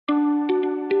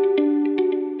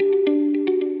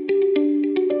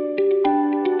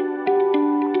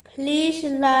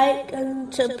like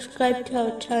and subscribe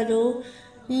to our channel.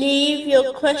 Leave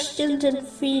your questions and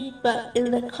feedback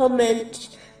in the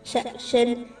comments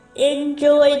section.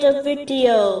 Enjoy the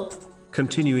video.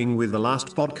 Continuing with the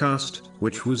last podcast,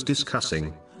 which was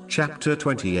discussing chapter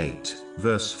 28,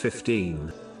 verse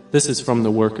 15. This is from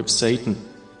the work of Satan.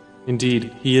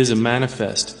 Indeed, he is a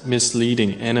manifest,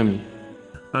 misleading enemy.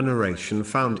 A narration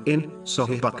found in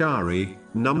Sahih Bukhari,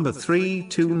 number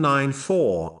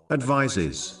 3294,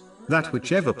 advises that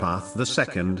whichever path the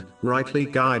second, rightly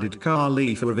guided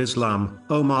Caliph of Islam,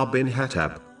 Omar bin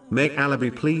Khattab, may Allah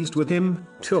be pleased with him,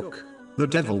 took, the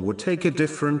devil would take a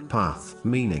different path,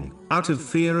 meaning, out of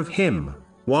fear of him.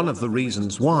 One of the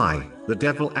reasons why the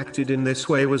devil acted in this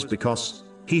way was because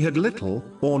he had little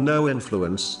or no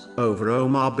influence over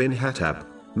Omar bin Khattab.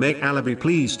 May Allah be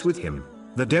pleased with him.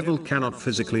 The devil cannot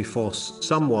physically force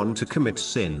someone to commit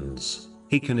sins.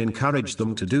 He can encourage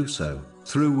them to do so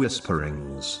through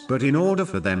whisperings. But in order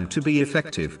for them to be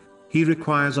effective, he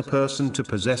requires a person to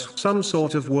possess some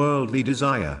sort of worldly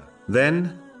desire.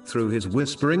 Then, through his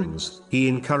whisperings, he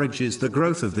encourages the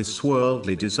growth of this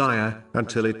worldly desire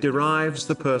until it derives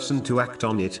the person to act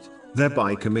on it,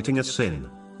 thereby committing a sin.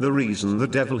 The reason the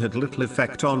devil had little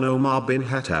effect on Omar bin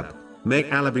Khattab, may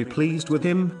Allah be pleased with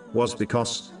him, was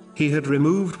because he had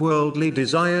removed worldly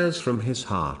desires from his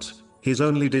heart. His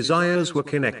only desires were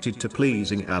connected to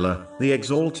pleasing Allah, the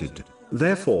Exalted.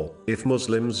 Therefore, if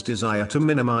Muslims desire to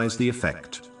minimize the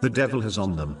effect the devil has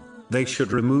on them, they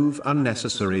should remove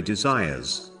unnecessary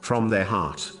desires from their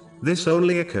heart. This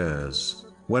only occurs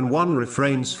when one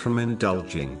refrains from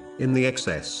indulging in the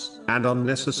excess and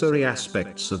unnecessary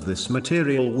aspects of this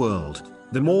material world.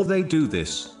 The more they do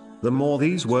this, the more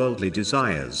these worldly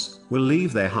desires will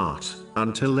leave their heart,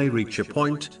 until they reach a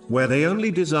point where they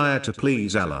only desire to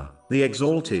please Allah, the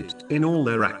Exalted, in all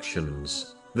their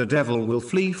actions. The devil will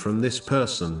flee from this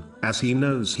person, as he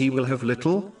knows he will have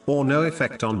little or no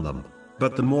effect on them.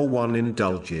 But the more one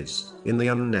indulges in the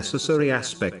unnecessary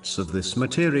aspects of this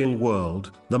material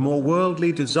world, the more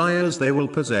worldly desires they will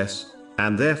possess,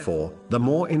 and therefore, the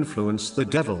more influence the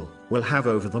devil will have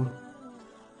over them.